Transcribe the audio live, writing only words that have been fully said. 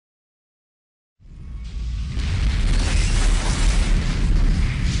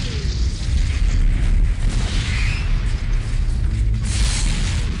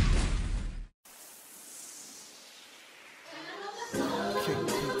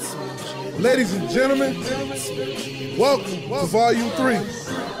Ladies and gentlemen, welcome to Volume 3.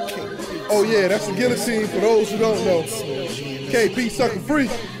 Oh yeah, that's the guillotine for those who don't know. KP SUCKAFREE,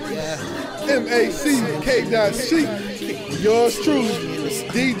 MACK.Chic, yours truly,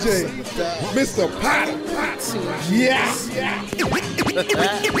 DJ, Mr. Potter. Yeah!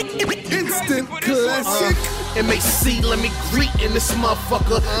 Instant classic. MAC, let me greet in this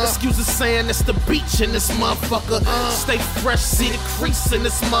motherfucker. Excuse the saying, it's the beach in this motherfucker. Stay fresh, see the crease in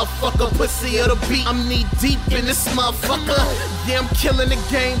this motherfucker. Pussy of the beat, I'm knee deep in this motherfucker. Yeah, I'm killing the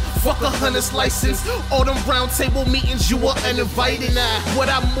game, fuck a hunter's license. All them round table meetings, you are uninvited. What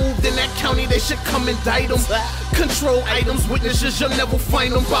I moved in that county, they should come indict them. Control items, witnesses, you'll never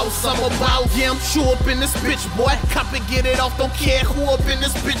find them. Boss, I'm about, yeah, I'm true up in this bitch, boy. Cop it, get it off, don't care who up in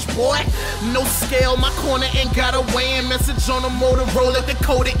this bitch, boy. No scale, my corner ain't got a weigh-in. Message on the Motorola,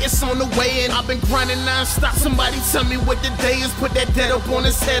 Dakota, it's on the way in. I've been grinding non-stop, somebody tell me what the day is. Put that debt up on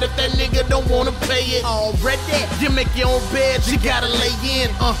his head if that nigga don't wanna pay it. Already, you make your own bed, you gotta lay in.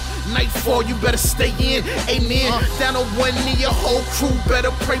 Nightfall, you better stay in, amen. Down on one knee, your whole crew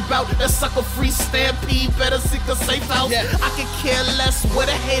better pray bout that SUCKAFREE stampede. Better seek a safe house. I can care less what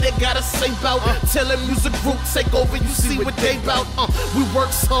a hater gotta say bout. Tell a music group take over, you see what they bout. We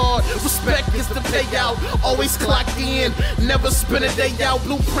works hard, respect is the payout. Always clocked in, never spend a day out.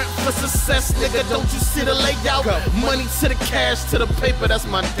 Blueprint for success, nigga, don't you see the layout? Money to the cash, to the paper, that's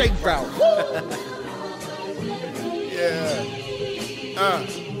my day route. Yeah.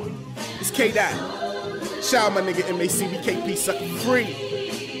 It's K-Dot. Shout out my nigga MAC, KP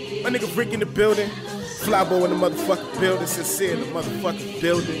SUCKAFREE. My nigga Rick in the building. Flybo in the motherfucking building. Sincere in the motherfucking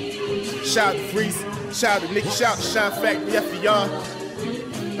building. Shout out to Freeze. Shout out to Nick. Shout out to Shine Factory FBR.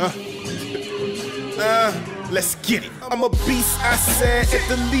 Let's get it. I'm a beast, I said. At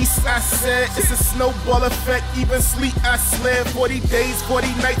the least, I said. It's a snowball effect. Even sleep, I sled. 40 days, 40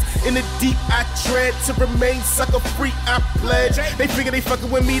 nights. In the deep, I tread. To remain SUCKAFREE, I pledge. They figure they fucking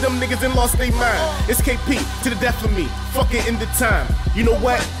with me. Them niggas done lost their mind. It's KP to the death of me. Fuck it in the time. You know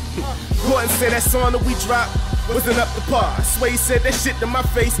what? Gordon said that song that we dropped wasn't up to par. I swear he said that shit to my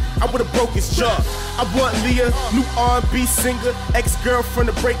face, I would've broke his jaw. I want Leah, new R&B singer, ex-girlfriend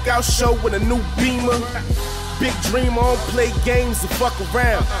to breakout show with a new Beamer. Big dream, I don't play games and fuck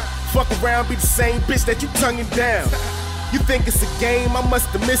around. Fuck around, be the same bitch that you tonguing down. You think it's a game, I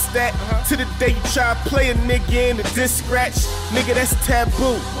must've missed that. To the day you try to play a nigga in the disc scratch. Nigga, that's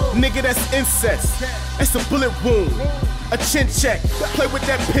taboo. Nigga, that's incest. That's a bullet wound. A chin check, play with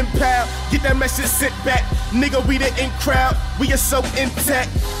that pen pal, get that message, sit back. Nigga, we the in crowd, we are so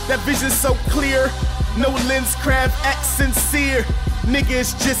intact. That vision so clear, no lens craft, act sincere. Nigga,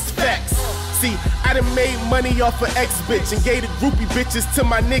 it's just facts. See, I done made money off of X-bitch and gave the groupie bitches to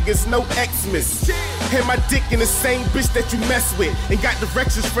my niggas, no Xmas. Had my dick in the same bitch that you mess with and got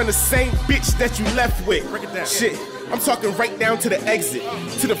directions from the same bitch that you left with. Shit, I'm talking right down to the exit,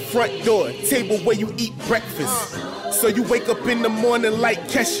 to the front door, table where you eat breakfast. So you wake up in the morning like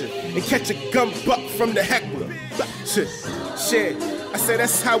Kesha and catch a gun buck from the heckler. Shit, I say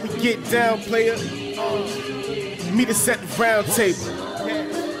that's how we get down, player. Meet us at the round table.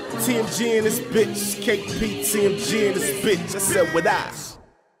 TMG in this bitch, KP, TMG in this bitch. I said what I.